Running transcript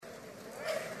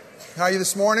How are you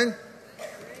this morning?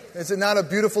 Is it not a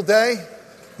beautiful day?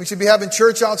 We should be having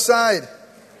church outside.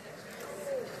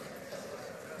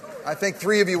 I think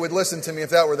 3 of you would listen to me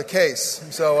if that were the case.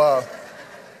 So,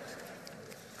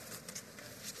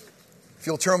 if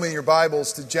you'll turn in your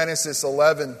Bibles to Genesis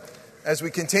 11. As we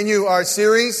continue our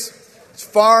series, as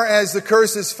far as the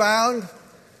curse is found,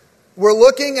 we're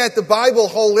looking at the Bible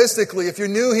holistically. If you're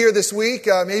new here this week,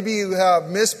 maybe you have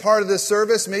missed part of this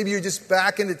service. Maybe you're just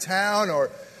back into town or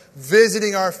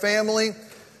visiting our family.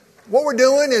 What we're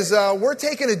doing is we're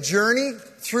taking a journey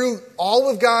through all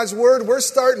of God's Word. We're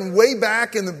starting way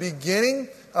back in the beginning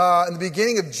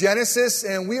of Genesis,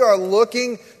 and we are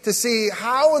looking to see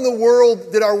how in the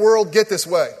world did our world get this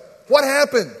way? What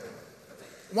happened?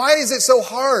 Why is it so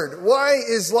hard? Why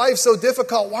is life so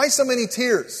difficult? Why so many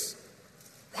tears?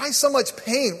 Why so much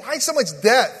pain? Why so much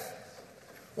death?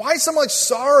 Why so much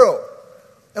sorrow?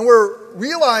 And we're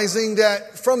realizing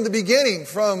that from the beginning,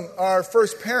 from our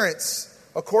first parents,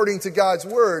 according to God's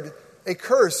Word, a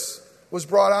curse was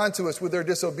brought onto us with their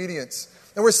disobedience.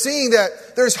 And we're seeing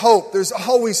that there's hope. There's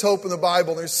always hope in the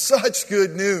Bible. There's such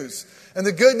good news. And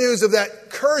the good news of that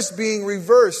curse being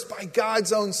reversed by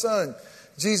God's own Son,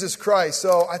 Jesus Christ.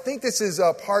 So I think this is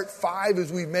part 5 as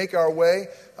we make our way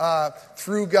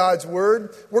through God's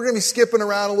Word. We're going to be skipping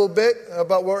around a little bit,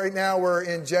 but right now we're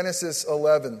in Genesis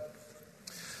 11.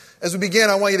 As we begin,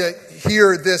 I want you to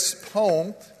hear this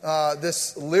poem,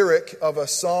 this lyric of a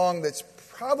song that's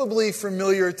probably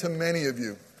familiar to many of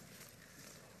you.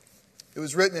 It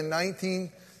was written in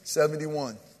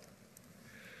 1971.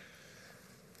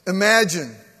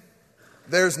 Imagine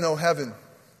there's no heaven.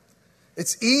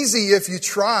 It's easy if you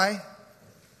try.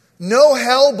 No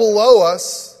hell below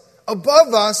us,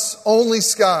 above us only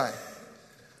sky.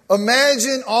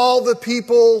 Imagine all the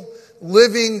people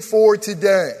living for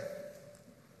today.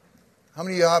 How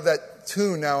many of you have that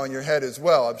tune now in your head as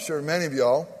well? I'm sure many of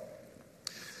y'all.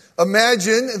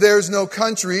 Imagine there's no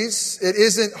countries. It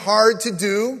isn't hard to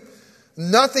do.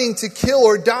 Nothing to kill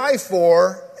or die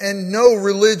for, and no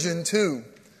religion too.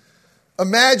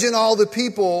 Imagine all the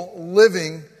people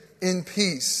living in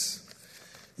peace.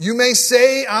 You may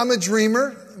say I'm a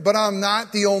dreamer, but I'm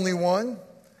not the only one.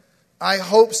 I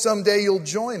hope someday you'll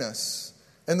join us,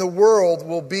 and the world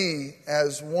will be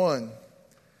as one.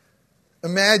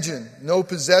 Imagine no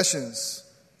possessions.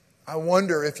 I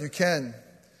wonder if you can.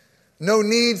 No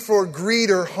need for greed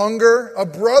or hunger, a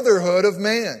brotherhood of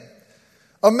man.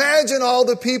 Imagine all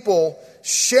the people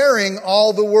sharing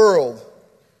all the world.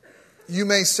 You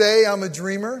may say I'm a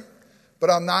dreamer, but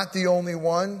I'm not the only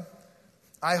one.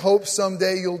 I hope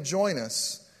someday you'll join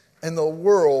us, and the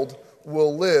world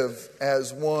will live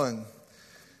as one.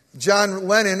 John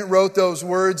Lennon wrote those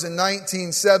words in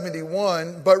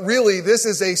 1971, but really this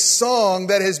is a song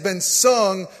that has been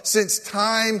sung since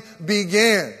time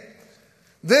began.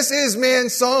 This is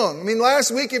man's song. I mean,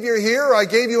 last week, if you're here, I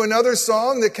gave you another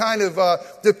song that kind of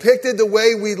depicted the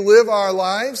way we live our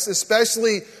lives,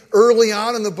 especially early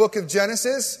on in the book of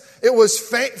Genesis. It was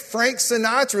Frank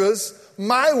Sinatra's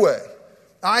My Way.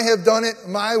 I have done it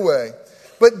my way.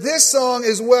 But this song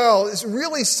as well, it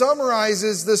really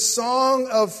summarizes the song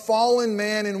of fallen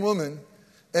man and woman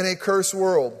in a cursed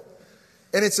world.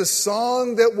 And it's a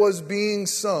song that was being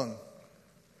sung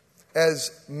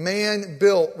as man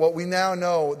built what we now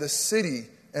know, the city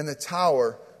and the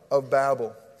Tower of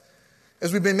Babel.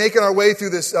 As we've been making our way through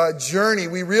this journey,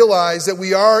 we realize that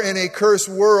we are in a cursed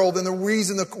world, and the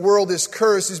reason the world is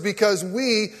cursed is because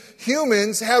we,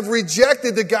 humans, have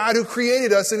rejected the God who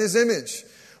created us in His image.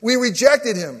 We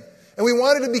rejected Him, and we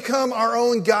wanted to become our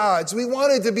own gods. We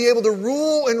wanted to be able to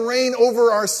rule and reign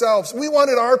over ourselves. We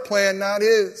wanted our plan, not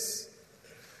His.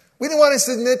 We didn't want to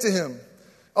submit to Him.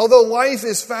 Although life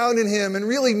is found in Him and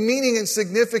really meaning and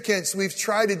significance, we've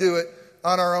tried to do it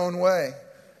on our own way,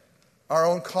 our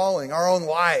own calling, our own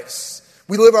lives.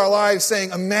 We live our lives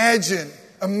saying, imagine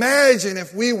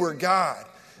if we were God.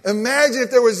 Imagine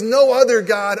if there was no other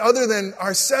God other than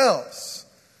ourselves.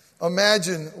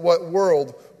 Imagine what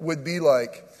world would be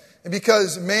like. And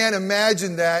because man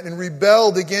imagined that and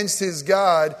rebelled against his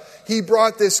God, he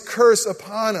brought this curse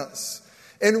upon us.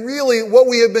 And really what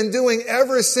we have been doing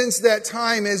ever since that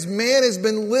time is man has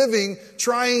been living,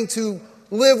 trying to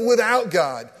live without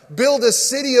God, build a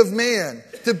city of man,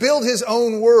 to build his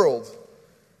own world.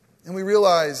 And we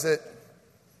realize that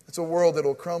it's a world that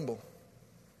will crumble.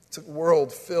 It's a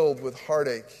world filled with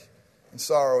heartache and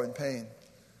sorrow and pain.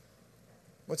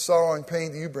 What sorrow and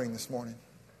pain do you bring this morning?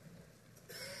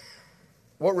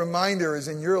 What reminder is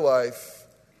in your life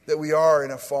that we are in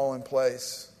a fallen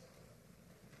place?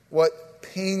 What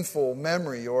painful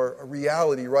memory or a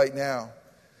reality right now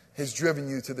has driven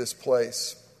you to this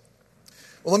place?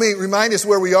 Well, let me remind us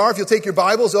where we are. If you'll take your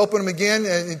Bibles, open them again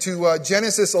into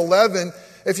Genesis 11.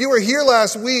 If you were here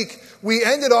last week, we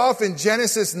ended off in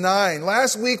Genesis 9.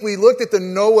 Last week, we looked at the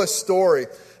Noah story,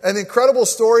 an incredible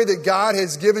story that God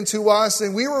has given to us.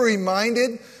 And we were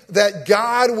reminded that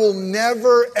God will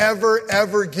never, ever,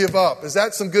 ever give up. Is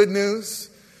that some good news?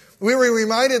 We were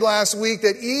reminded last week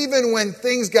that even when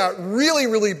things got really,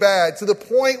 really bad, to the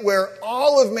point where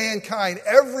all of mankind,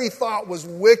 every thought was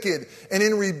wicked and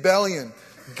in rebellion,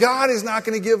 God is not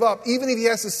going to give up, even if he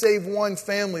has to save one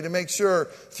family to make sure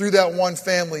through that one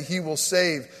family he will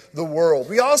save the world.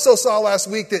 We also saw last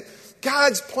week that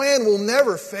God's plan will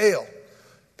never fail.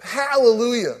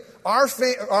 Hallelujah.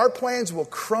 Our plans will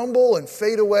crumble and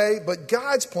fade away, but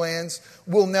God's plans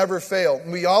will never fail.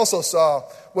 And we also saw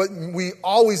what we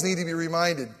always need to be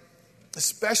reminded,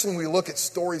 especially when we look at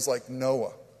stories like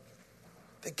Noah,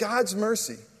 that God's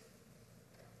mercy,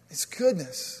 his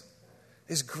goodness,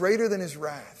 is greater than his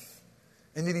wrath,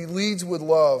 and that he leads with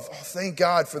love. Oh, thank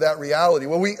God for that reality.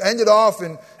 Well, we ended off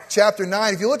in chapter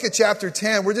 9. If you look at chapter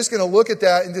 10, we're just going to look at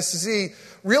that and just to see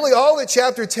really all that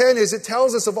chapter 10 is. It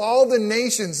tells us of all the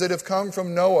nations that have come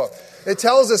from Noah. It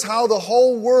tells us how the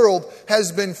whole world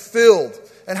has been filled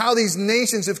and how these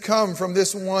nations have come from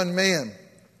this one man.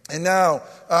 And now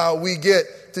we get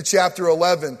to chapter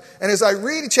 11. And as I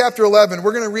read chapter 11,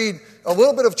 we're going to read a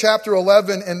little bit of chapter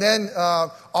 11 and then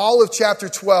all of chapter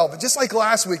 12. And just like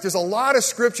last week, there's a lot of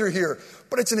scripture here,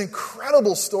 but it's an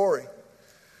incredible story.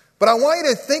 But I want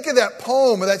you to think of that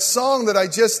poem or that song that I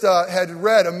just had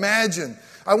read, Imagine.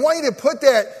 I want you to put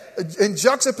that in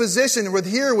juxtaposition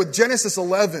with Genesis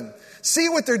 11. See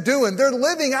what they're doing. They're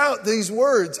living out these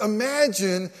words.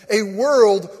 Imagine a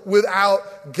world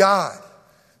without God.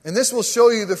 And this will show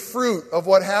you the fruit of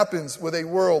what happens with a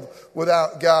world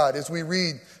without God as we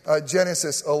read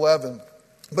Genesis 11.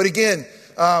 But again,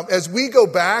 as we go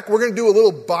back, we're going to do a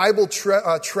little Bible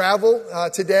travel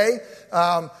today.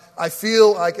 I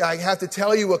feel like I have to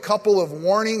tell you a couple of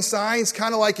warning signs,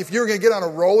 kind of like if you're going to get on a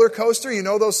roller coaster, you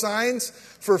know those signs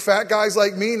for fat guys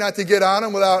like me not to get on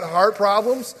them without heart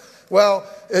problems? Well,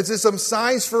 it's just some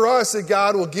signs for us that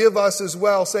God will give us as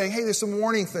well, saying, hey, there's some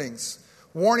warning things.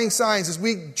 Warning signs as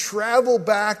we travel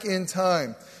back in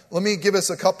time. Let me give us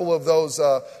a couple of those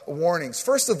warnings.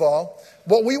 First of all,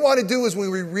 what we want to do is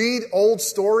when we read old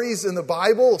stories in the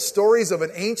Bible, stories of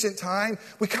an ancient time,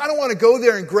 we kind of want to go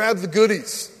there and grab the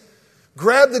goodies.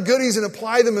 Grab the goodies and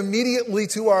apply them immediately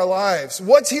to our lives.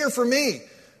 What's here for me?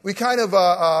 We kind of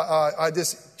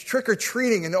this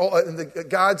trick-or-treating in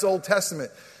God's Old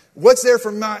Testament. What's there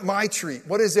for my treat?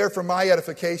 What is there for my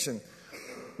edification?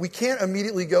 We can't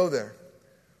immediately go there.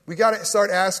 We got to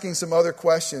start asking some other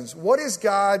questions. What is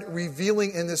God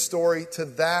revealing in this story to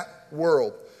that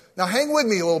world? Now hang with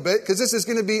me a little bit because this is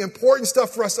going to be important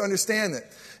stuff for us to understand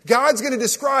that. God's going to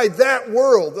describe that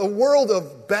world, the world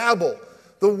of Babel,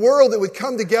 the world that would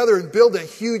come together and build a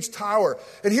huge tower.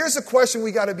 And here's a question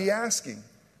we got to be asking.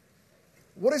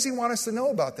 What does he want us to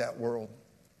know about that world?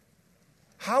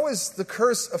 How has the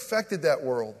curse affected that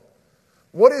world?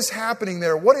 What is happening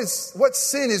there? What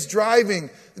sin is driving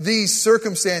these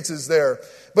circumstances there?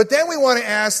 But then we want to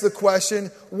ask the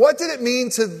question, what did it mean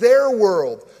to their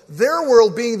world? Their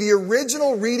world being the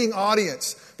original reading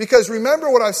audience. Because remember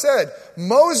what I said,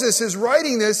 Moses is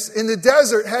writing this in the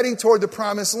desert heading toward the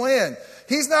promised land.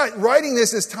 He's not writing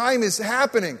this as time is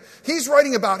happening. He's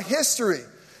writing about history.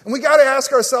 And we got to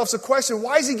ask ourselves a question,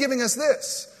 why is he giving us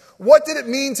this? What did it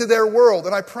mean to their world?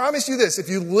 And I promise you this, if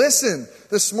you listen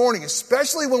this morning,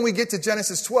 especially when we get to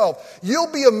Genesis 12,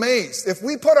 you'll be amazed. If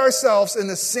we put ourselves in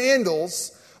the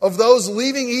sandals of those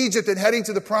leaving Egypt and heading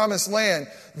to the promised land,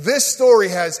 this story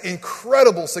has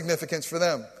incredible significance for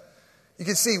them. You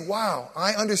can see, wow,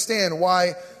 I understand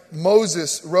why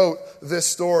Moses wrote this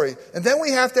story. And then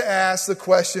we have to ask the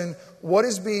question, what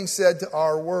is being said to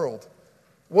our world?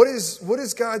 What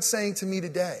is God saying to me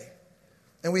today?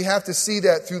 And we have to see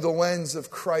that through the lens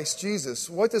of Christ Jesus.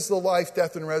 What does the life,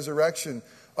 death, and resurrection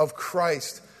of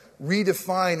Christ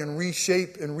redefine and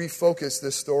reshape and refocus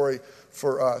this story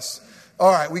for us?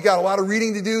 All right, we got a lot of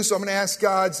reading to do, so I'm going to ask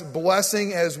God's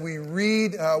blessing as we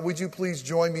read. Would you please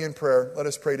join me in prayer? Let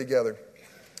us pray together.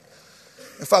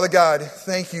 And Father God,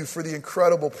 thank you for the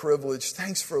incredible privilege.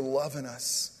 Thanks for loving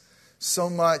us so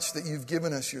much that you've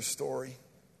given us your story.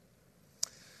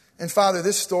 And Father,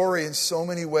 this story in so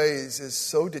many ways is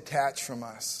so detached from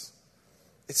us.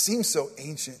 It seems so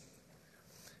ancient.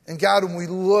 And God, when we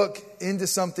look into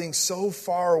something so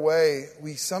far away,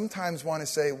 we sometimes want to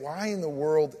say, why in the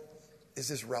world is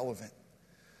this relevant?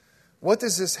 What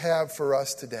does this have for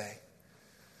us today?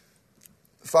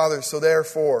 Father, so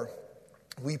therefore,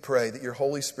 we pray that your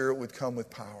Holy Spirit would come with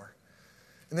power.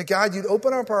 And that, God, you'd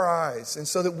open up our eyes, and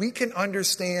so that we can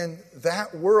understand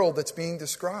that world that's being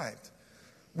described.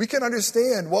 We can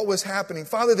understand what was happening.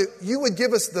 Father, that you would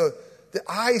give us the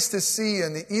eyes to see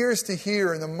and the ears to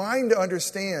hear and the mind to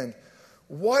understand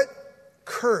what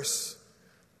curse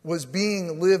was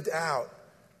being lived out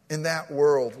in that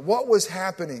world. What was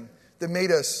happening that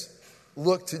made us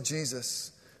look to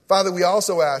Jesus. Father, we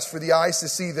also ask for the eyes to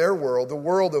see their world, the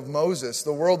world of Moses,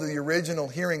 the world of the original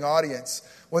hearing audience.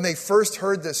 When they first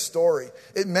heard this story,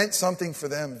 it meant something for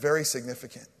them very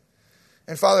significant.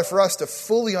 And Father, for us to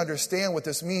fully understand what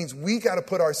this means, we got to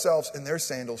put ourselves in their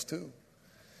sandals too.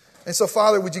 And so,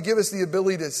 Father, would you give us the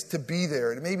ability to be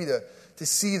there, and maybe to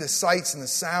see the sights and the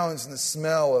sounds and the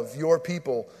smell of your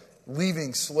people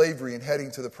leaving slavery and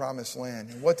heading to the promised land,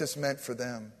 and what this meant for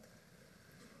them.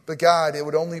 But God, it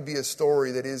would only be a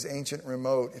story that is ancient and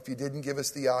remote if you didn't give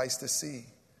us the eyes to see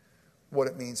what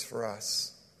it means for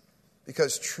us.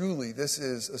 Because truly, this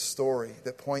is a story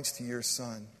that points to your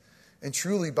Son. And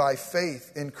truly, by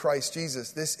faith in Christ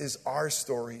Jesus, this is our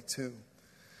story too.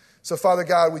 So, Father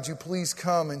God, would you please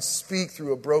come and speak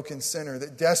through a broken sinner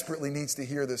that desperately needs to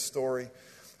hear this story.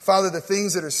 Father, the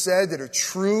things that are said that are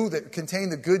true, that contain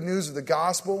the good news of the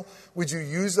gospel, would you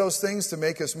use those things to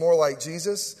make us more like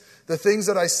Jesus? The things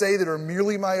that I say that are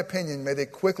merely my opinion, may they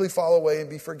quickly fall away and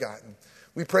be forgotten.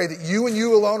 We pray that you and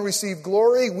you alone receive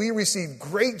glory. We receive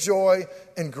great joy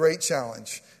and great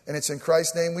challenge. And it's in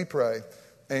Christ's name we pray.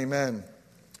 Amen.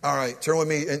 All right, turn with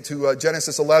me into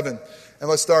Genesis 11, and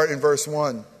let's start in verse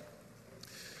 1.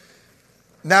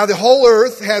 Now the whole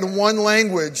earth had one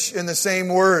language in the same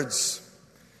words.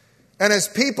 And as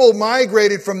people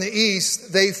migrated from the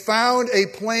east, they found a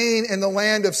plain in the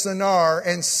land of Shinar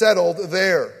and settled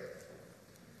there.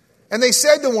 And they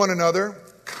said to one another,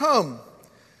 "Come,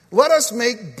 let us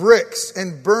make bricks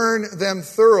and burn them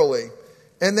thoroughly."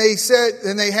 And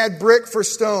they had brick for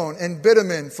stone and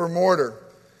bitumen for mortar.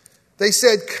 They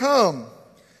said, "Come,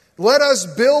 let us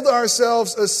build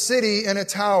ourselves a city and a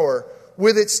tower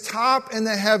with its top in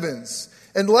the heavens,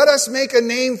 and let us make a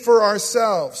name for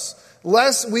ourselves,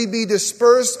 lest we be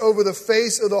dispersed over the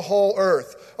face of the whole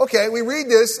earth." Okay, we read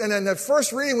this, and in the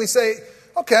first reading we say,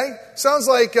 okay, sounds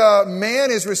like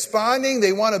man is responding.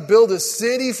 They want to build a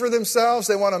city for themselves.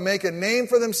 They want to make a name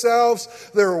for themselves.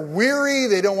 They're weary.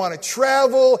 They don't want to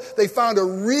travel. They found a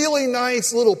really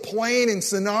nice little plain in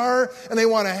Shinar, and they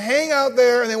want to hang out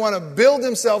there, and they want to build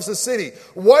themselves a city.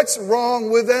 What's wrong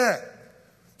with that?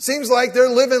 Seems like they're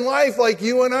living life like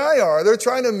you and I are. They're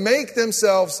trying to make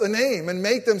themselves a name and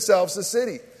make themselves a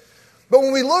city. But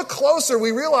when we look closer,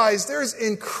 we realize there's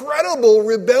incredible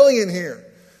rebellion here.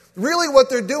 Really what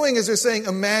they're doing is they're saying,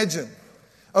 imagine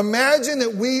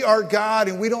that we are God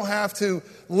and we don't have to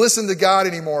listen to God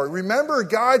anymore. Remember,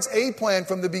 God's A plan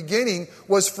from the beginning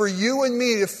was for you and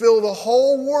me to fill the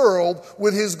whole world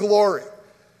with His glory.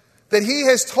 That He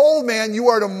has told man, you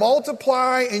are to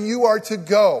multiply and you are to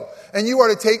go. And you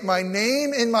are to take my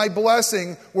name and my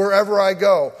blessing wherever I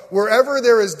go. Wherever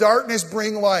there is darkness,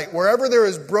 bring light. Wherever there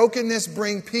is brokenness,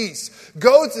 bring peace.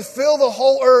 Go to fill the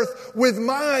whole earth with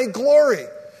my glory.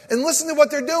 And listen to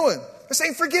what they're doing. They're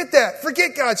saying, forget that.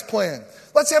 Forget God's plan.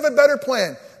 Let's have a better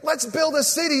plan. Let's build a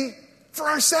city for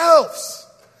ourselves.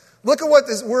 Look at what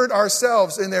this word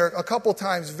ourselves in there a couple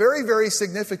times. Very, very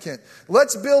significant.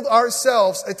 Let's build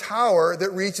ourselves a tower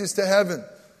that reaches to heaven.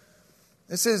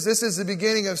 This is the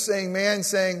beginning of man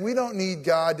saying, we don't need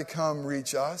God to come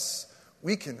reach us.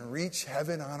 We can reach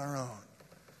heaven on our own.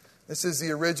 This is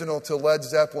the original to Led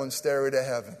Zeppelin's Stairway to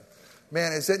Heaven.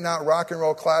 Man, is it not rock and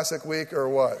roll classic week or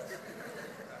what?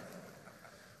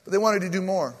 But they wanted to do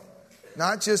more.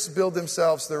 Not just build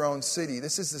themselves their own city.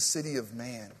 This is the city of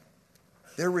man.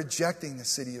 They're rejecting the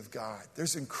city of God.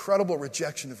 There's incredible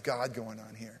rejection of God going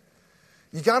on here.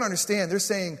 You got to understand, they're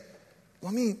saying,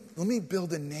 let me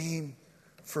build a name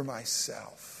for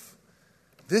myself.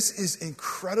 This is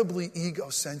incredibly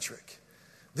egocentric.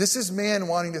 This is man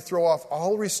wanting to throw off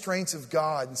all restraints of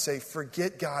God and say,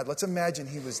 forget God. Let's imagine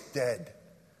He was dead.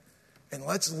 And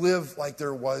let's live like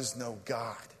there was no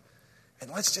God.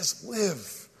 And let's just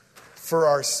live for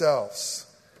ourselves.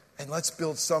 And let's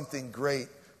build something great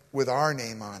with our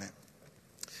name on it.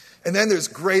 And then there's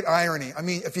great irony. I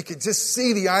mean, if you could just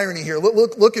see the irony here.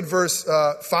 Look at verse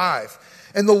 5.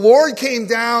 And the Lord came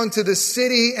down to the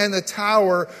city and the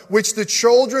tower, which the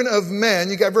children of men,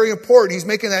 you got very important, he's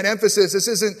making that emphasis. This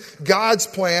isn't God's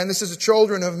plan. This is the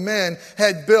children of men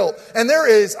had built. And there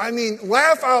is,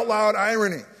 laugh out loud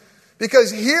irony.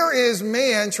 Because here is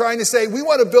man trying to say, we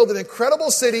want to build an incredible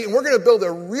city and we're going to build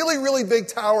a really, really big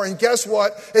tower. And guess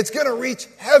what? It's going to reach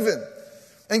heaven.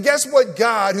 And guess what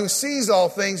God, who sees all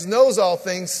things, knows all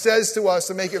things, says to us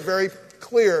to make it very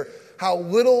clear how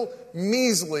little,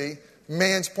 measly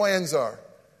man's plans are.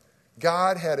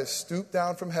 God had to stoop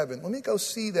down from heaven. Let me go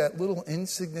see that little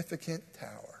insignificant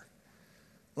tower.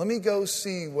 Let me go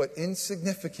see what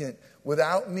insignificant,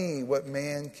 without me, what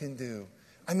man can do.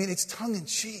 I mean, it's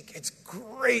tongue-in-cheek. It's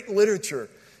great literature.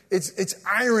 It's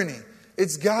irony.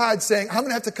 It's God saying, I'm going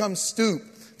to have to come stoop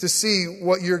to see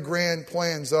what your grand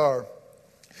plans are.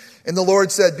 And the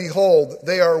Lord said, behold,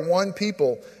 they are one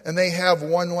people, and they have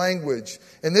one language.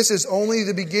 And this is only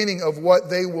the beginning of what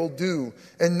they will do.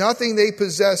 And nothing they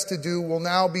possess to do will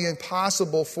now be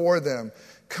impossible for them.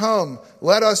 Come,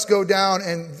 let us go down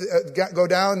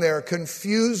there,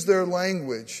 confuse their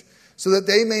language, so that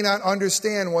they may not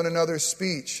understand one another's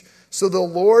speech. So the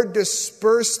Lord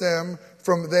dispersed them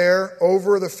from there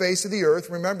over the face of the earth.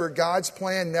 Remember, God's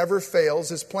plan never fails.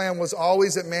 His plan was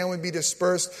always that man would be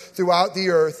dispersed throughout the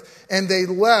earth. And they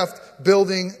left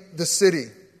building the city.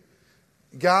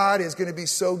 God is going to be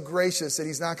so gracious that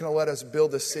he's not going to let us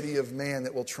build a city of man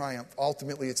that will triumph.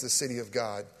 Ultimately, it's the city of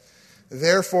God.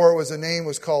 Therefore, the name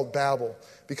was called Babel,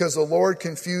 because the Lord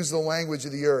confused the language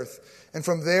of the earth. And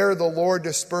from there, the Lord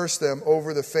dispersed them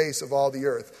over the face of all the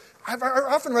earth. I've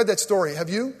often read that story. Have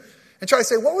you? And try to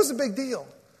say, what was the big deal?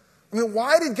 I mean,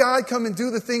 why did God come and do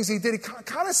the things he did? He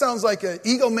kind of sounds like an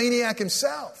egomaniac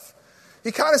himself.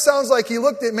 He kind of sounds like he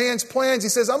looked at man's plans. He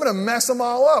says, I'm going to mess them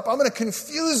all up. I'm going to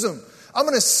confuse them. I'm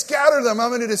going to scatter them. I'm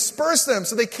going to disperse them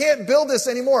so they can't build this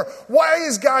anymore. Why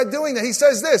is God doing that? He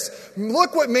says this,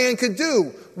 look what man could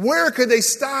do. Where could they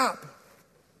stop?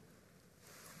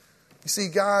 You see,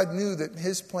 God knew that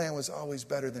his plan was always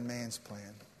better than man's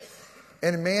plan.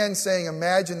 And man saying,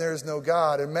 imagine there is no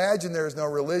God. Imagine there is no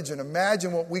religion.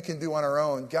 Imagine what we can do on our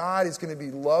own. God is going to be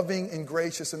loving and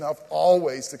gracious enough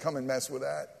always to come and mess with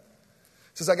that.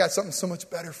 He says, I got something so much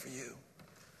better for you.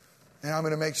 And I'm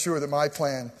going to make sure that my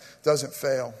plan doesn't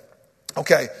fail.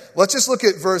 Okay, let's just look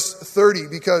at verse 30,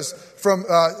 because from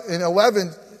in 11,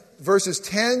 verses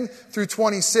 10 through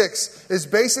 26 is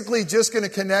basically just going to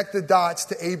connect the dots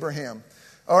to Abraham.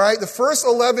 All right, the first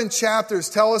 11 chapters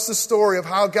tell us the story of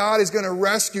how God is going to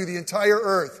rescue the entire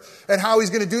earth and how he's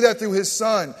going to do that through his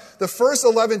son. The first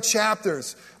 11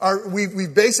 chapters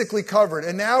we've basically covered.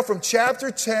 And now from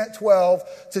chapter 12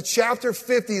 to chapter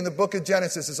 50 in the book of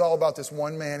Genesis is all about this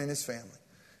one man and his family.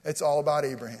 It's all about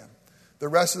Abraham. The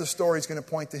rest of the story is going to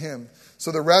point to him.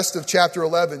 So the rest of chapter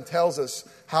 11 tells us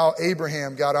how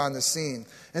Abraham got on the scene.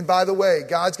 And by the way,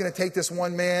 God's going to take this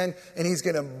one man and he's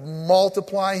going to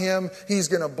multiply him. He's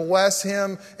going to bless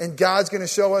him. And God's going to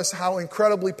show us how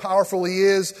incredibly powerful he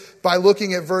is by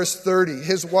looking at verse 30.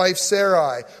 His wife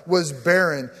Sarai was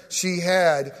barren. She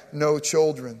had no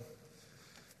children.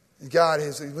 God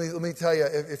is, let me tell you,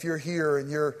 if you're here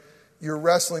and you're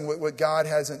wrestling with what God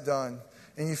hasn't done,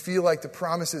 and you feel like the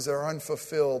promises are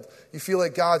unfulfilled, you feel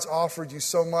like God's offered you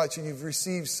so much and you've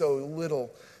received so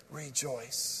little,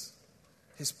 rejoice.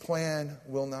 His plan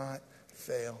will not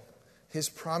fail. His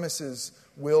promises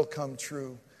will come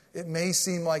true. It may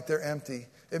seem like they're empty.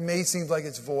 It may seem like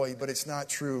it's void, but it's not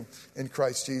true in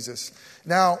Christ Jesus.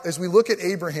 Now, as we look at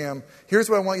Abraham, here's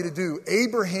what I want you to do.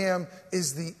 Abraham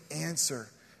is the answer.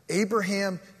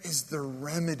 Abraham is the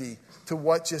remedy to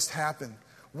what just happened.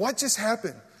 What just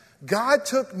happened? God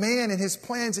took man and his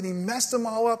plans and he messed them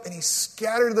all up and he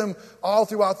scattered them all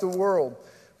throughout the world.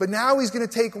 But now he's going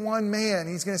to take one man.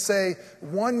 He's going to say,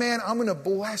 one man, I'm going to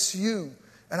bless you.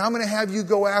 And I'm going to have you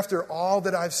go after all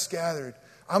that I've scattered.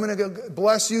 I'm going to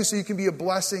bless you so you can be a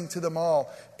blessing to them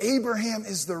all. Abraham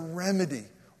is the remedy,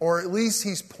 or at least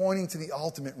he's pointing to the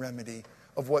ultimate remedy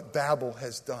of what Babel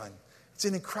has done. It's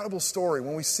an incredible story.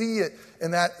 When we see it in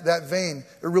that vein,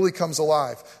 it really comes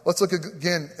alive. Let's look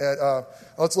again at,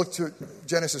 let's look to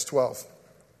Genesis 12.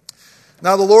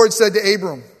 Now the Lord said to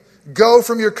Abram, go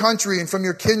from your country and from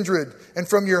your kindred and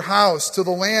from your house to the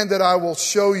land that I will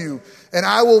show you, and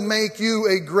I will make you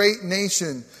a great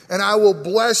nation, and I will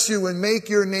bless you and make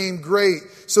your name great,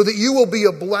 so that you will be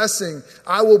a blessing.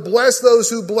 I will bless those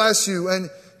who bless you,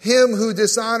 and him who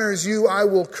dishonors you I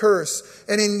will curse.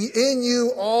 And in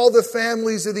you all the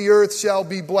families of the earth shall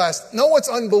be blessed. Know what's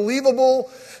unbelievable?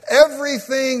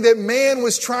 Everything that man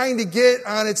was trying to get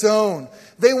on its own.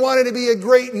 They wanted to be a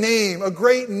great name, a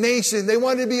great nation. They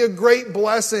wanted to be a great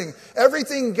blessing.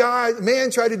 Everything man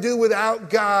tried to do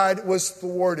without God was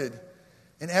thwarted.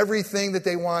 And everything that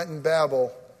they want in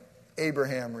Babel,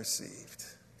 Abraham received.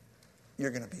 You're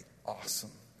going to be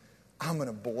awesome. I'm going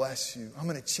to bless you. I'm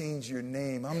going to change your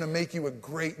name. I'm going to make you a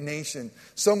great nation.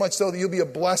 So much so that you'll be a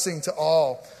blessing to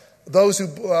all. Those who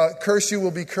curse you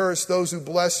will be cursed. Those who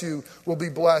bless you will be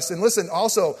blessed. And listen,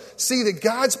 also, see that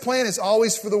God's plan is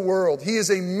always for the world. He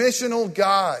is a missional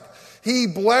God. He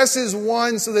blesses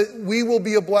one so that we will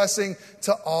be a blessing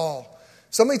to all.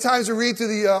 So many times we read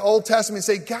through the Old Testament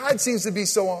and say, God seems to be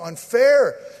so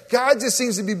unfair. God just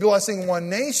seems to be blessing one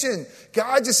nation.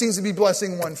 God just seems to be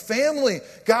blessing one family.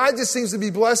 God just seems to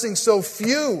be blessing so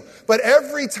few. But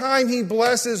every time he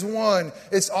blesses one,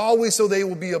 it's always so they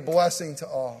will be a blessing to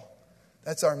all.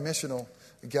 That's our missional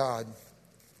God.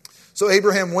 So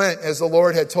Abraham went as the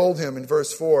Lord had told him in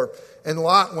verse 4, and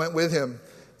Lot went with him.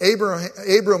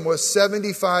 Abram was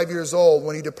 75 years old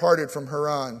when he departed from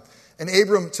Haran. And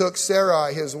Abram took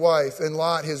Sarai his wife, and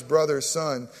Lot his brother's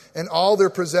son, and all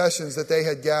their possessions that they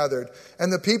had gathered,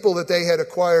 and the people that they had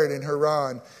acquired in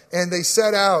Haran. And they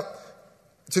set out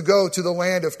to go to the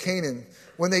land of Canaan.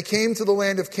 When they came to the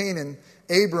land of Canaan,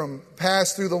 Abram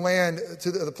passed through the land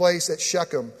to the place at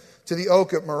Shechem, to the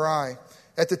oak at Moreh.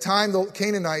 At the time the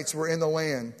Canaanites were in the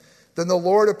land. Then the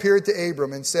Lord appeared to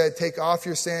Abram and said, take off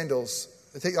your sandals.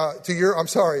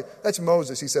 That's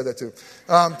Moses, he said that too.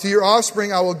 To your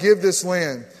offspring I will give this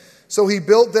land. So he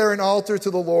built there an altar to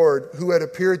the Lord who had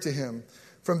appeared to him.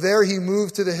 From there he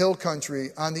moved to the hill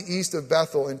country on the east of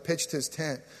Bethel and pitched his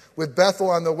tent, with Bethel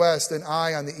on the west and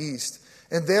Ai on the east.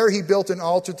 And there he built an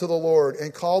altar to the Lord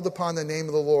and called upon the name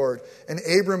of the Lord. And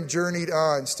Abram journeyed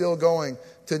on, still going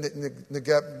to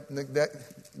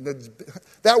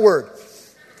that word.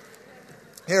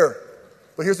 Here.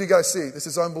 But here's what you got to see. This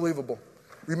is unbelievable.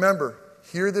 Remember,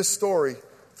 hear this story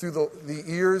through the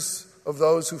ears of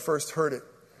those who first heard it.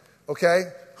 Okay?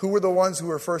 Who were the ones who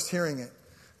were first hearing it?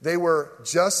 They were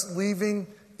just leaving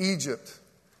Egypt,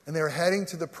 and they were heading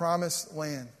to the promised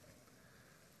land.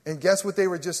 And guess what they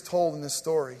were just told in this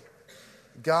story?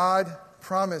 God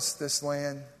promised this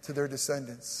land to their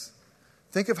descendants.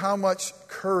 Think of how much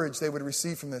courage they would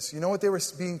receive from this. You know what they were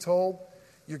being told?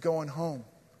 You're going home.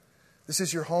 This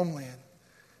is your homeland.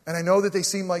 And I know that they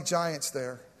seem like giants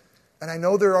there. And I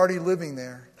know they're already living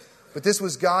there. But this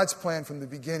was God's plan from the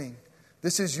beginning.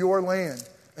 This is your land,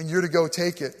 and you're to go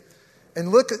take it. And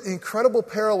look at the incredible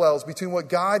parallels between what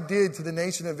God did to the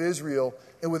nation of Israel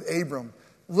and with Abram.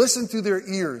 Listen through their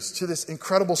ears to this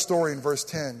incredible story in verse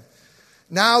 10.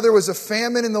 Now there was a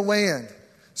famine in the land.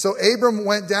 So Abram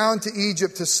went down to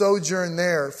Egypt to sojourn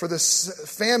there, for the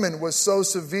famine was so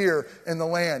severe in the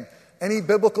land. Any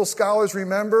biblical scholars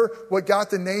remember what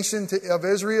got the nation of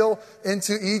Israel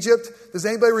into Egypt? Does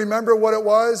anybody remember what it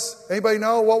was? Anybody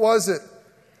know? What was it?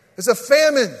 It's a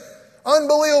famine.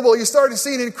 Unbelievable. You start to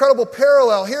see an incredible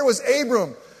parallel. Here was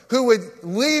Abram, who would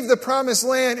leave the promised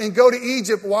land and go to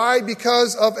Egypt. Why?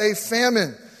 Because of a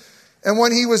famine. And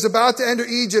when he was about to enter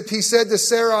Egypt, he said to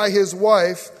Sarai, his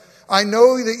wife, I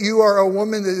know that you are a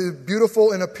woman that is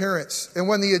beautiful in appearance. And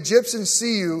when the Egyptians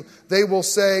see you, they will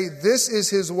say, this is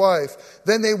his wife.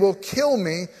 Then they will kill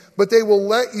me, but they will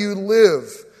let you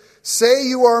live. Say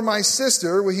you are my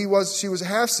sister. She was a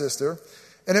half-sister.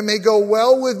 And it may go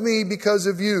well with me because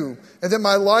of you, and that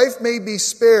my life may be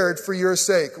spared for your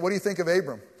sake. What do you think of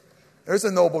Abram? There's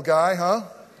a noble guy, huh?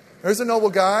 There's a noble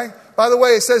guy. By the way,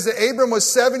 it says that Abram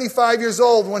was 75 years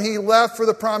old when he left for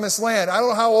the promised land. I don't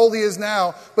know how old he is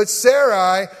now, but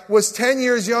Sarai was 10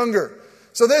 years younger.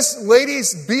 So this,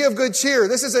 ladies, be of good cheer.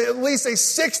 This is at least a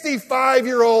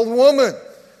 65-year-old woman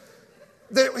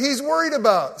that he's worried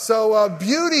about. So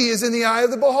beauty is in the eye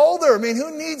of the beholder. I mean,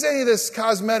 who needs any of this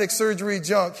cosmetic surgery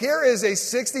junk? Here is a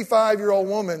 65-year-old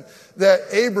woman that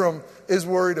Abram is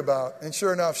worried about. And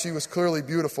sure enough, she was clearly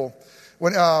beautiful.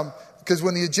 Because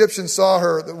when the Egyptians saw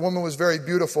her, the woman was very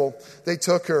beautiful, they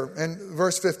took her. And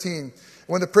verse 15,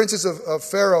 when the princes of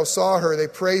Pharaoh saw her, they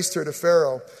praised her to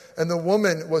Pharaoh. And the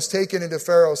woman was taken into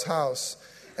Pharaoh's house.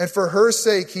 And for her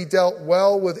sake he dealt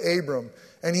well with Abram.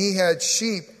 And he had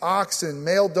sheep, oxen,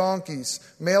 male donkeys,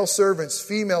 male servants,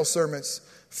 female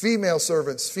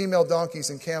donkeys,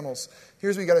 and camels.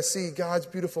 Here's what you got to see, God's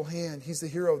beautiful hand. He's the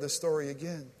hero of this story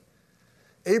again.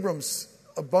 Abram's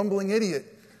a bumbling idiot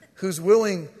who's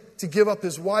willing to give up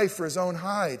his wife for his own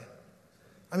hide.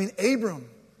 I mean, Abram,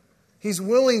 he's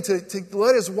willing to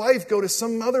let his wife go to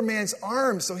some other man's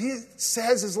arms so he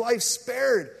has his life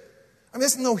spared. I mean,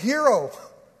 that's no hero.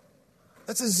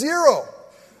 That's a zero.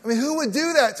 I mean, who would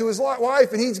do that to his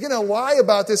wife? And he's going to lie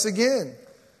about this again.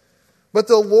 But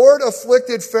the Lord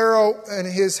afflicted Pharaoh and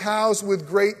his house with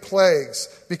great plagues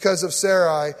because of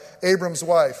Sarai, Abram's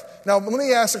wife. Now, let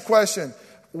me ask a question.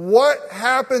 What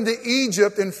happened to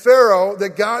Egypt and Pharaoh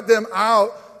that got them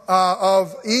out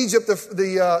of Egypt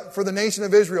for the nation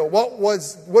of Israel?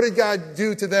 What did God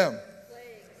do to them?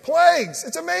 Plagues.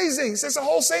 It's amazing. It's the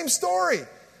whole same story.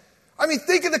 I mean,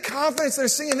 think of the confidence they're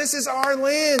seeing. This is our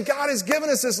land. God has given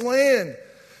us this land.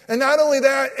 And not only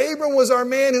that, Abram was our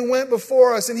man who went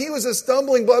before us, and he was a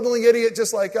stumbling, bubbling idiot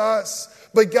just like us.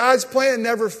 But God's plan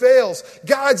never fails.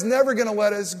 God's never going to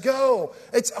let us go.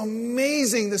 It's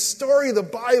amazing. The story of the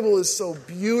Bible is so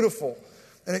beautiful,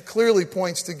 and it clearly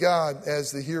points to God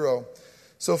as the hero.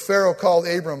 So Pharaoh called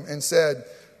Abram and said,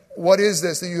 "What is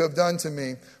this that you have done to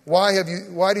me? Why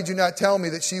did you not tell me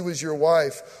that she was your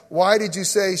wife? Why did you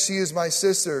say she is my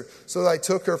sister, so that I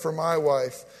took her for my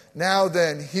wife? Now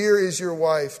then, here is your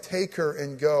wife. Take her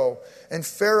and go." And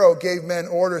Pharaoh gave men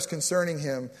orders concerning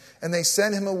him, and they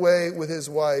sent him away with his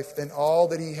wife and all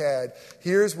that he had.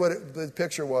 Here's what the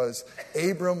picture was.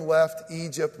 Abram left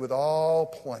Egypt with all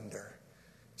plunder,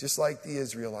 just like the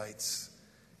Israelites.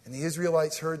 And the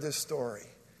Israelites heard this story,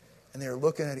 and they were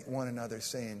looking at one another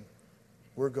saying,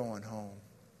 "We're going home."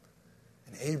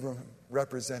 And Abram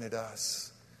represented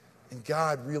us. And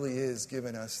God really is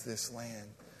giving us this land.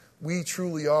 We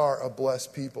truly are a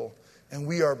blessed people, and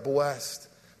we are blessed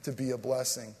to be a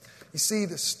blessing. You see,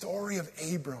 the story of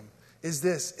Abram is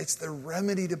this. It's the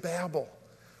remedy to Babel.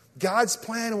 God's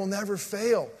plan will never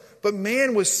fail. But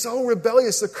man was so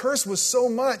rebellious, the curse was so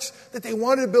much that they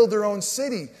wanted to build their own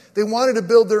city. They wanted to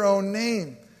build their own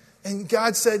name. And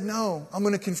God said, "No, I'm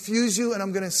going to confuse you and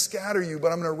I'm going to scatter you,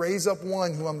 but I'm going to raise up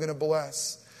one who I'm going to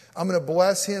bless. I'm going to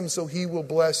bless him so he will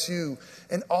bless you."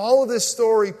 And all of this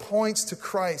story points to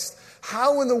Christ.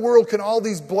 How in the world can all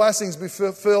these blessings be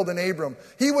fulfilled in Abram?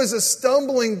 He was a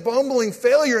stumbling, bumbling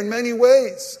failure in many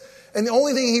ways. And the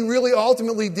only thing he really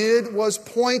ultimately did was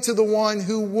point to the one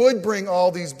who would bring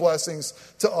all these blessings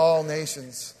to all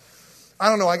nations. I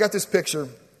don't know, I got this picture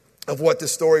of what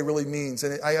this story really means.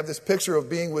 And I have this picture of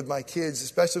being with my kids,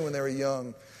 especially when they were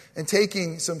young, and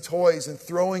taking some toys and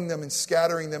throwing them and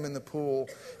scattering them in the pool,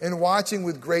 and watching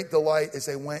with great delight as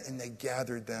they went and they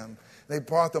gathered them. They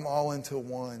brought them all into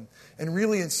one. And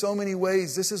really, in so many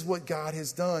ways, this is what God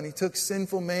has done. He took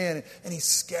sinful man and he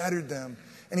scattered them.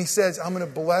 And he says, "I'm going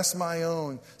to bless my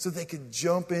own so they could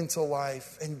jump into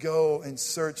life and go and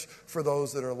search for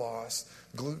those that are lost.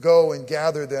 Go and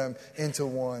gather them into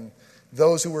one.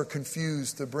 Those who were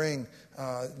confused to bring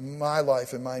my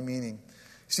life and my meaning."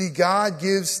 See, God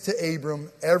gives to Abram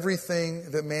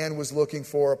everything that man was looking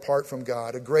for apart from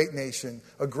God. A great nation,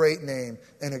 a great name,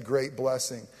 and a great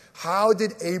blessing. How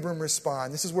did Abram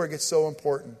respond? This is where it gets so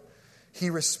important. He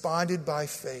responded by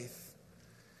faith.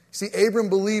 See, Abram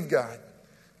believed God.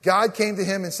 God came to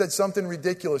him and said something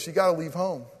ridiculous. You got to leave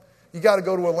home. You got to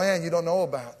go to a land you don't know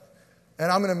about. And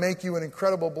I'm going to make you an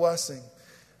incredible blessing.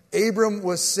 Abram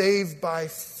was saved by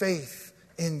faith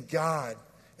in God,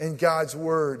 in God's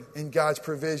word, in God's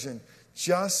provision,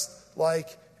 just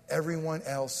like everyone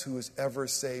else who was ever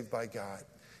saved by God.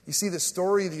 You see, the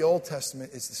story of the Old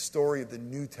Testament is the story of the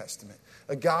New Testament.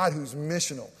 A God who's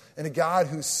missional and a God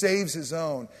who saves his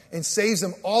own and saves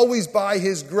them always by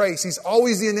his grace. He's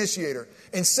always the initiator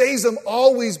and saves them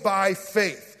always by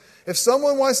faith. If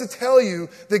someone wants to tell you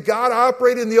that God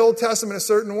operated in the Old Testament a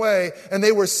certain way and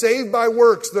they were saved by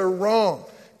works, they're wrong.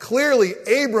 Clearly,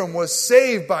 Abram was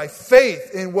saved by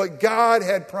faith in what God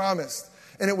had promised,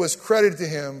 and it was credited to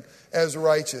him as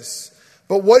righteous.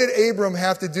 But what did Abram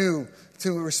have to do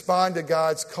to respond to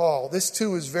God's call? This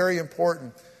too is very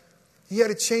important. He had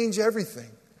to change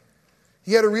everything.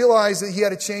 He had to realize that he had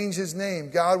to change his name.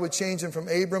 God would change him from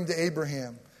Abram to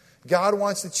Abraham. God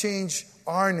wants to change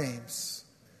our names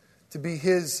to be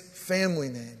his family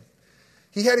name.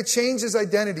 He had to change his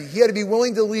identity. He had to be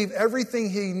willing to leave everything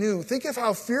he knew. Think of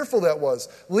how fearful that was.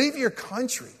 Leave your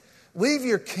country. Leave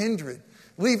your kindred.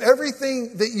 Leave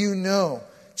everything that you know.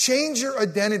 Change your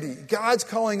identity. God's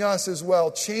calling us as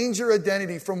well. Change your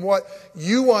identity from what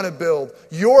you want to build,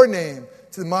 your name,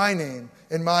 to my name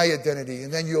and my identity,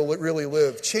 and then you'll really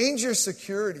live. Change your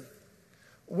security.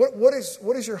 What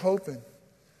is your hope in?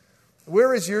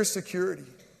 Where is your security?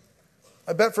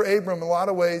 I bet for Abram, in a lot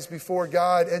of ways, before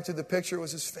God entered the picture, it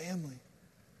was his family.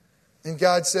 And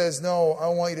God says, "No, I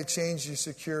want you to change your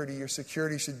security. Your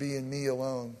security should be in me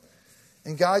alone."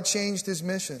 And God changed his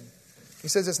mission. He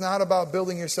says it's not about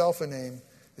building yourself a name.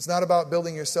 It's not about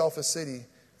building yourself a city.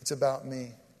 It's about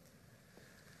me.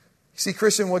 See,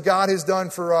 Christian, what God has done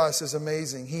for us is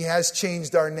amazing. He has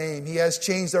changed our name. He has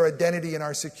changed our identity and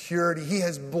our security. He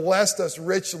has blessed us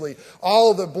richly.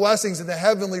 All of the blessings in the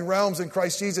heavenly realms in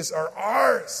Christ Jesus are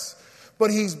ours.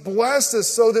 But he's blessed us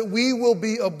so that we will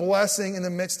be a blessing in the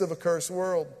midst of a cursed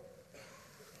world.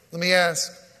 Let me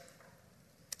ask,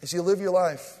 as you live your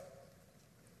life,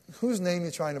 whose name are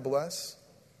you trying to bless?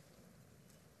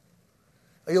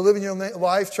 Are you living your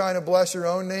life trying to bless your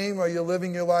own name, or are you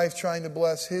living your life trying to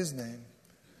bless his name?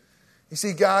 You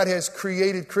see, God has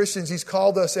created Christians. He's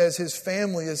called us as his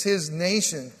family, as his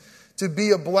nation, to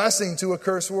be a blessing to a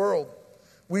cursed world.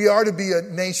 We are to be a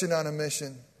nation on a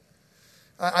mission.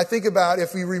 I think about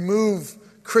if we remove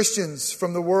Christians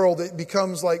from the world, it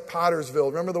becomes like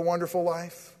Pottersville. Remember The Wonderful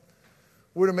Life?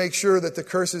 We're to make sure that the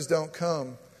curses don't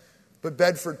come. But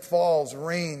Bedford Falls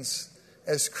reigns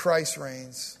as Christ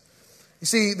reigns. You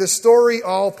see, the story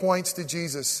all points to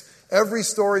Jesus. Every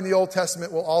story in the Old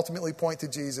Testament will ultimately point to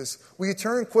Jesus. Will you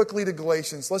turn quickly to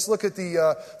Galatians? Let's look at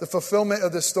the fulfillment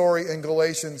of the story in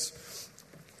Galatians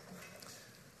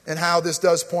and how this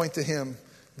does point to him.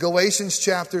 Galatians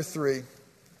chapter 3.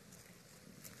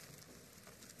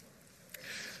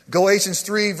 Galatians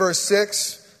 3, verse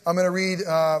 6. I'm going to read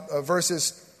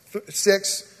verses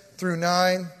 6 through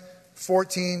 9,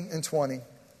 14, and 20.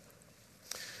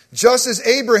 Just as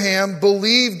Abraham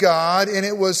believed God, and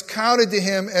it was counted to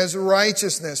him as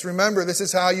righteousness. Remember, this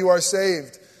is how you are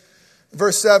saved.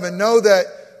 Verse 7, know that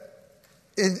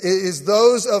it is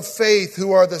those of faith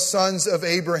who are the sons of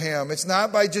Abraham. It's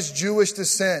not by just Jewish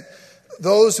descent.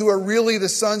 Those who are really the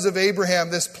sons of Abraham,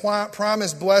 this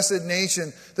promised blessed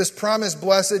nation, this promised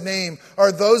blessed name,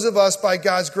 are those of us by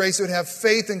God's grace who have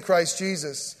faith in Christ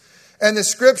Jesus. And the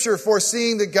scripture,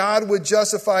 foreseeing that God would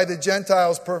justify the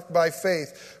Gentiles by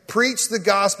faith, preached the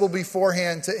gospel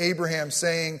beforehand to Abraham,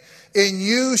 saying, in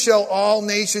you shall all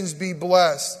nations be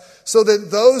blessed. So that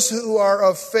those who are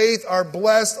of faith are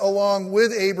blessed along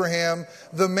with Abraham,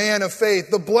 the man of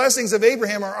faith. The blessings of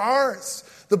Abraham are ours.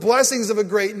 The blessings of a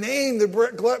great name,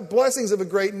 the blessings of a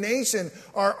great nation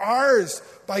are ours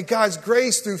by God's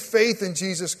grace through faith in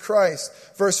Jesus Christ.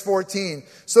 Verse 14,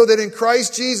 so that in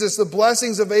Christ Jesus the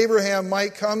blessings of Abraham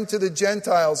might come to the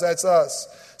Gentiles, that's us,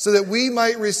 so that we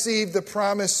might receive the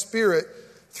promised Spirit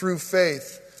through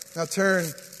faith. Now turn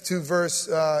to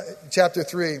chapter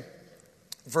 3,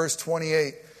 verse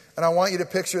 28. And I want you to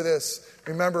picture this.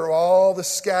 Remember all the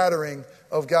scattering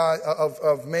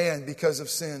of man because of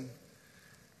sin.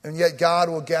 And yet God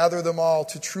will gather them all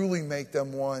to truly make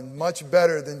them one, much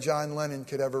better than John Lennon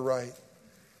could ever write.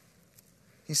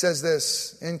 He says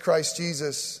this, in Christ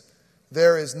Jesus,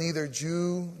 there is neither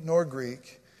Jew nor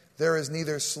Greek, there is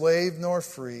neither slave nor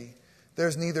free,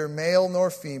 there's neither male nor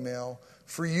female,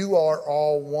 for you are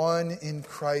all one in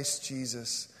Christ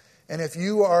Jesus. And if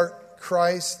you are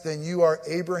Christ, then you are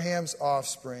Abraham's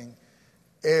offspring,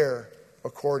 heir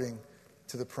according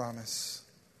to the promise.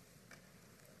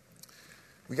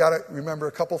 We got to remember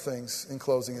a couple things in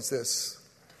closing. It's this.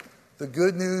 The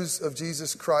good news of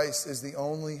Jesus Christ is the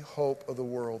only hope of the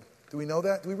world. Do we know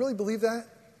that? Do we really believe that?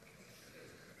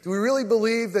 Do we really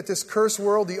believe that this cursed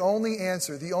world, the only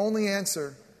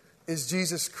answer is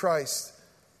Jesus Christ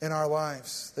in our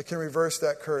lives that can reverse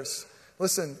that curse?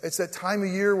 Listen, it's that time of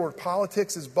year where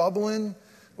politics is bubbling,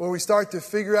 where we start to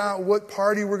figure out what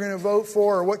party we're going to vote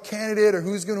for, or what candidate, or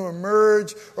who's going to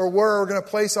emerge, or where we're going to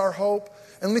place our hope.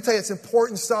 And let me tell you, it's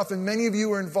important stuff, and many of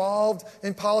you are involved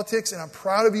in politics, and I'm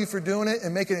proud of you for doing it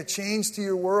and making a change to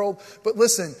your world. But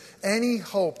listen, any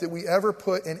hope that we ever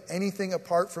put in anything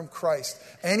apart from Christ,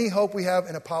 any hope we have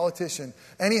in a politician,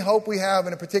 any hope we have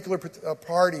in a particular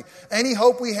party, any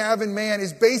hope we have in man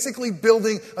is basically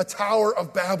building a Tower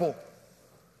of Babel.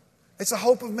 It's a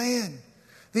hope of man.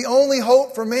 The only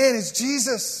hope for man is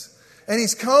Jesus, and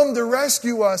He's come to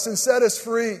rescue us and set us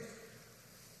free.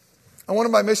 On one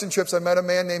of my mission trips, I met a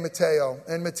man named Mateo.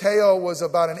 And Mateo was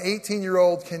about an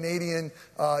 18-year-old Canadian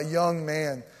young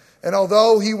man. And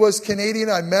although he was Canadian,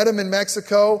 I met him in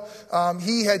Mexico.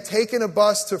 He had taken a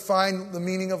bus to find the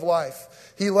meaning of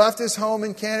life. He left his home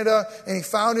in Canada, and he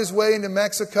found his way into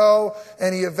Mexico.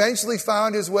 And he eventually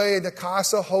found his way into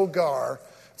Casa Hogar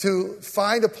to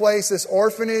find a place, this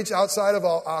orphanage outside of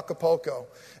Acapulco.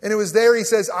 And it was there, he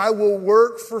says, I will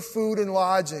work for food and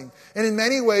lodging. And in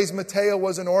many ways, Mateo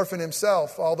was an orphan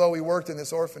himself, although he worked in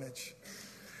this orphanage.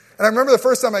 And I remember the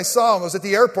first time I saw him was at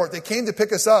the airport. They came to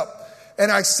pick us up.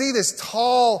 And I see this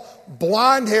tall,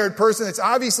 blonde-haired person that's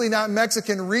obviously not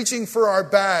Mexican reaching for our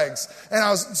bags. And I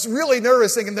was really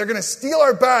nervous, thinking they're going to steal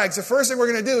our bags. The first thing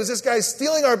we're going to do is this guy's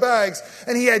stealing our bags.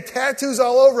 And he had tattoos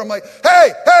all over him like,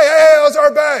 hey, those are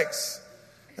our bags.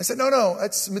 I said, no,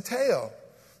 that's Mateo.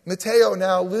 Mateo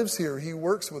now lives here. He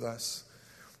works with us.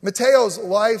 Mateo's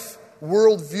life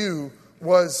worldview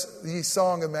was the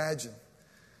song Imagine.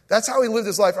 That's how he lived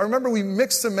his life. I remember we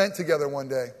mixed cement together one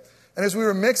day. And as we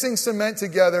were mixing cement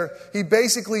together, he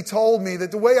basically told me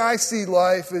that the way I see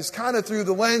life is kind of through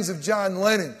the lens of John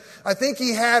Lennon. I think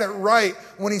he had it right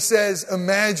when he says,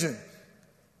 imagine.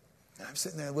 And I'm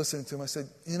sitting there listening to him. I said,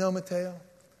 you know, Mateo,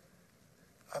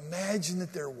 imagine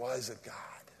that there was a God.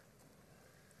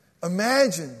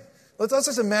 Imagine, let's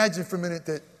just imagine for a minute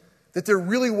that That there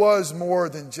really was more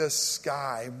than just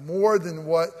sky, more than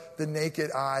what the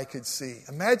naked eye could see.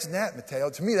 Imagine that, Mateo.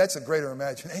 To me, that's a greater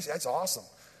imagination. That's awesome.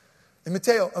 And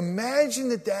Mateo, imagine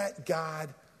that God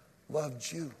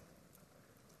loved you.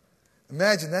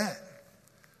 Imagine that.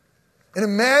 And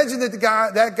imagine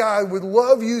that God would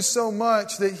love you so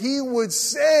much that he would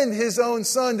send his own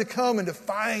son to come and to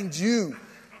find you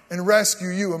and rescue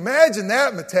you. Imagine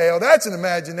that, Mateo. That's an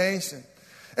imagination.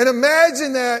 And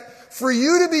imagine that for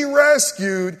you to be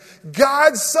rescued,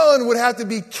 God's son would have to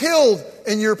be killed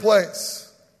in your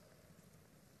place.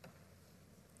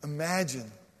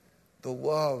 Imagine the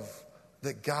love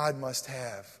that God must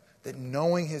have, that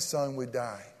knowing his son would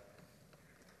die,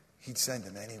 he'd send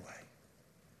him anyway.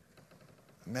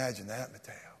 Imagine that,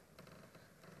 Mateo.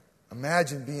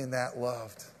 Imagine being that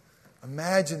loved.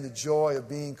 Imagine the joy of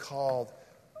being called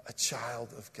a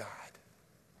child of God.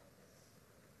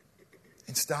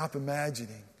 And stop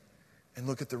imagining and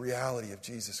look at the reality of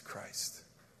Jesus Christ.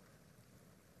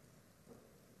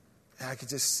 And I could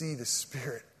just see the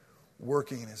Spirit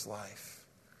working in his life.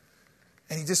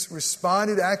 And he just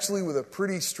responded actually with a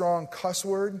pretty strong cuss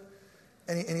word.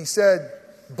 And he said,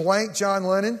 blank John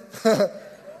Lennon.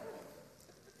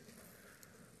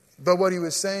 But what he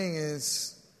was saying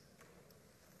is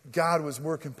God was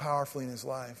working powerfully in his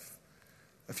life.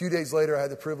 A few days later, I had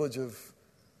the privilege of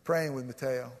praying with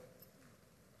Mateo.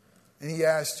 And he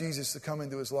asked Jesus to come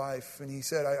into his life. And he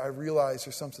said, I realized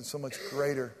there's something so much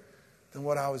greater than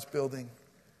what I was building.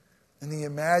 And the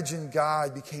imagined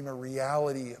God became a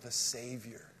reality of a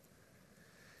Savior.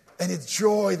 And the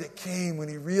joy that came when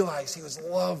he realized he was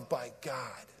loved by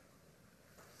God.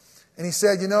 And he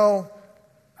said,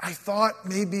 I thought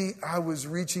maybe I was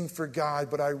reaching for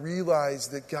God, but I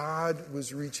realized that God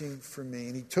was reaching for me.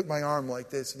 And he took my arm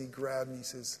like this and he grabbed me. He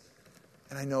says,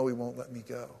 and I know he won't let me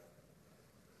go.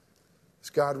 Is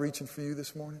God reaching for you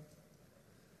this morning?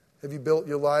 Have you built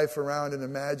your life around an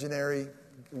imaginary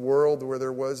world where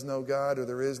there was no God or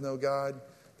there is no God?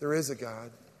 There is a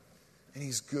God, and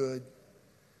he's good.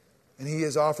 And he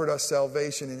has offered us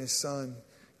salvation in his Son.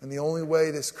 And the only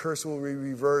way this curse will be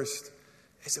reversed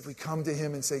is if we come to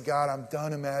him and say, God, I'm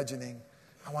done imagining.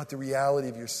 I want the reality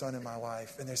of your Son in my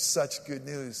life. And there's such good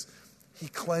news. He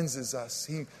cleanses us.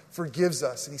 He forgives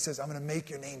us. And he says, I'm going to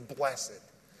make your name blessed.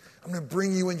 I'm going to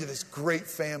bring you into this great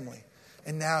family.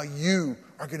 And now you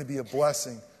are going to be a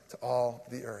blessing to all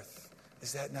the earth.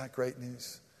 Is that not great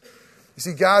news? You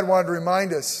see, God wanted to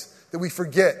remind us that we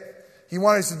forget. He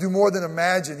wanted us to do more than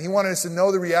imagine. He wanted us to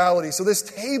know the reality. So this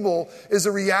table is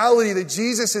a reality that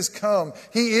Jesus has come.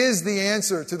 He is the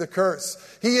answer to the curse.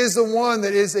 He is the one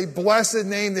that is a blessed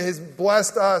name that has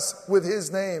blessed us with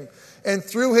his name. And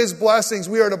through his blessings,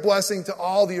 we are a blessing to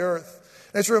all the earth.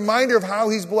 And it's a reminder of how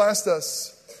he's blessed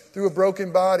us through a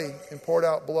broken body and poured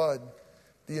out blood.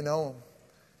 Do you know him?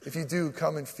 If you do,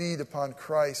 come and feed upon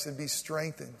Christ and be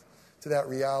strengthened to that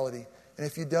reality. And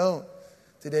if you don't,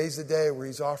 today's the day where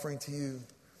he's offering to you,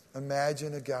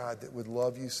 imagine a God that would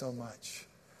love you so much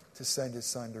to send his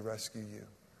Son to rescue you.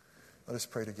 Let us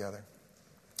pray together.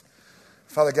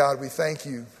 Father God, we thank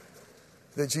you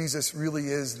that Jesus really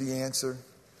is the answer,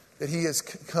 that he has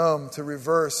come to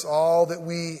reverse all that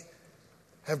we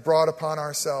have brought upon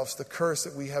ourselves, the curse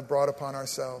that we have brought upon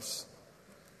ourselves.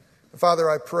 And Father,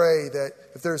 I pray that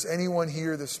if there's anyone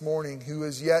here this morning who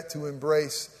is yet to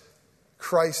embrace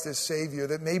Christ as Savior,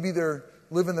 that maybe they're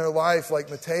living their life like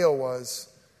Mateo was,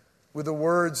 with the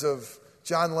words of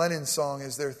John Lennon's song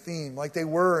as their theme, like they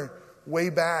were way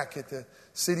back at the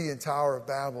city and Tower of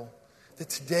Babel, that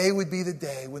today would be the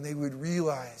day when they would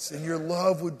realize and your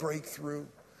love would break through.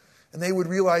 And they would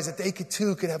realize that they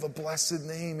too could have a blessed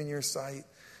name in your sight.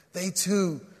 They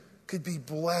too could be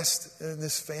blessed in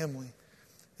this family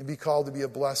and be called to be a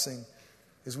blessing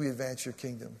as we advance your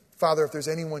kingdom. Father, if there's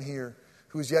anyone here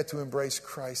who is yet to embrace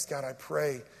Christ, God, I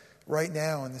pray right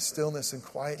now in the stillness and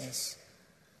quietness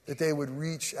that they would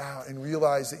reach out and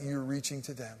realize that you're reaching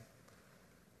to them.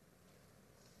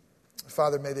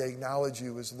 Father, may they acknowledge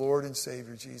you as Lord and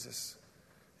Savior, Jesus,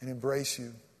 and embrace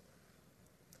you.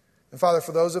 And Father,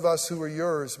 for those of us who are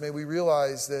yours, may we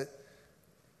realize that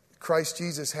Christ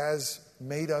Jesus has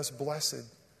made us blessed,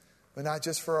 but not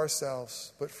just for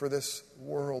ourselves, but for this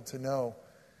world to know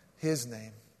his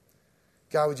name.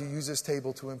 God, would you use this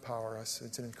table to empower us?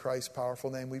 It's in Christ's powerful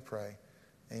name we pray.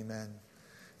 Amen.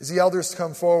 As the elders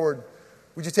come forward,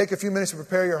 would you take a few minutes to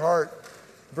prepare your heart,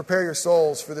 prepare your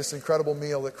souls for this incredible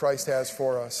meal that Christ has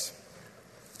for us?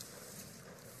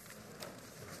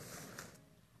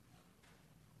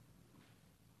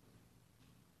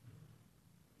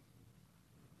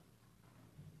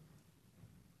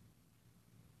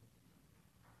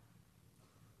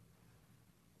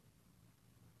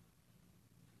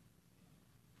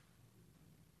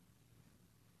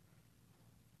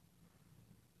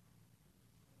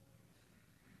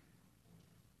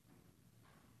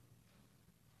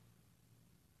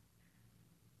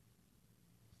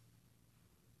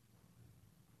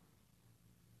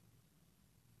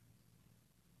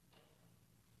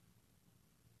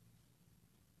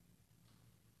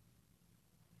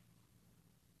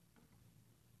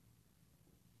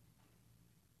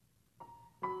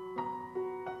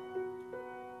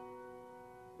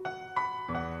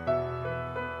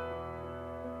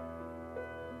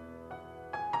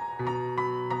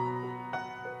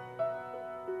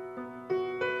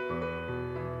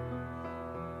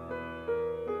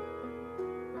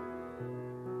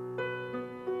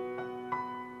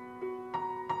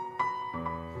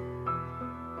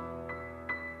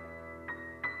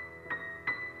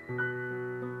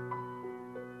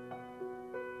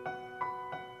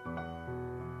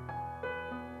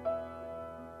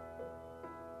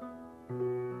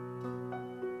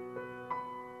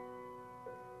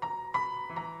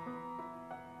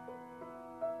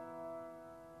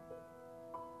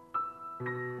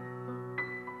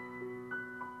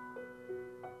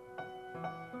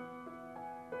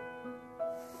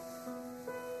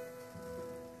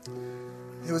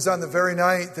 It was on the very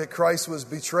night that Christ was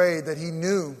betrayed that he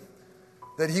knew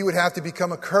that he would have to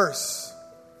become a curse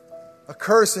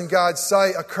in God's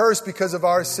sight, a curse because of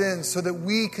our sins, so that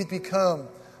we could become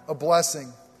a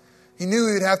blessing. He knew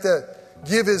he would have to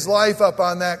give his life up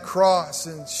on that cross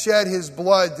and shed his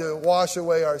blood to wash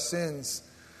away our sins.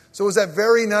 So it was that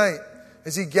very night,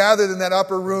 as he gathered in that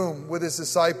upper room with his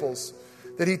disciples,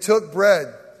 that he took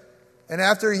bread, and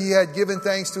after he had given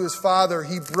thanks to his Father,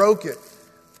 he broke it.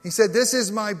 He said, "This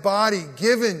is my body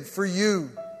given for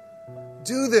you.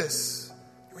 Do this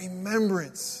in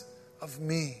remembrance of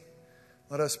me."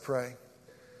 Let us pray.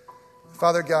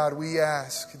 Father God, we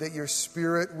ask that your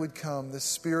Spirit would come, the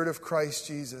Spirit of Christ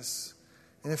Jesus.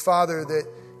 And Father, that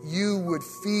you would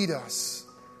feed us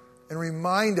and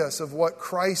remind us of what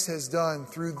Christ has done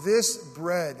through this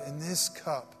bread and this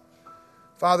cup.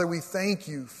 Father, we thank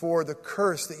you for the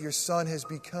curse that your Son has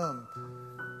become,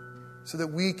 so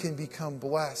that we can become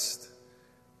blessed.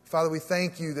 Father, we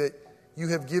thank you that you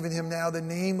have given him now the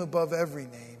name above every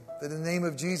name, that in the name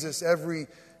of Jesus every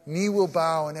knee will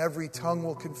bow and every tongue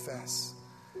will confess.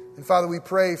 And Father, we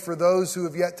pray for those who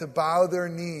have yet to bow their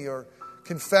knee or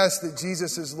confess that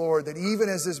Jesus is Lord, that even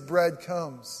as this bread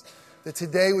comes, that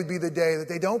today would be the day that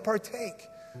they don't partake,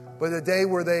 but a day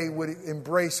where they would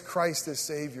embrace Christ as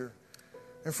Savior.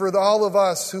 And for all of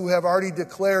us who have already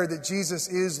declared that Jesus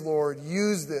is Lord,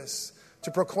 use this to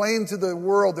proclaim to the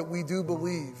world that we do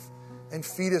believe and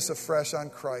feed us afresh on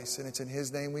Christ. And it's in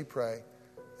his name we pray.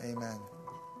 Amen.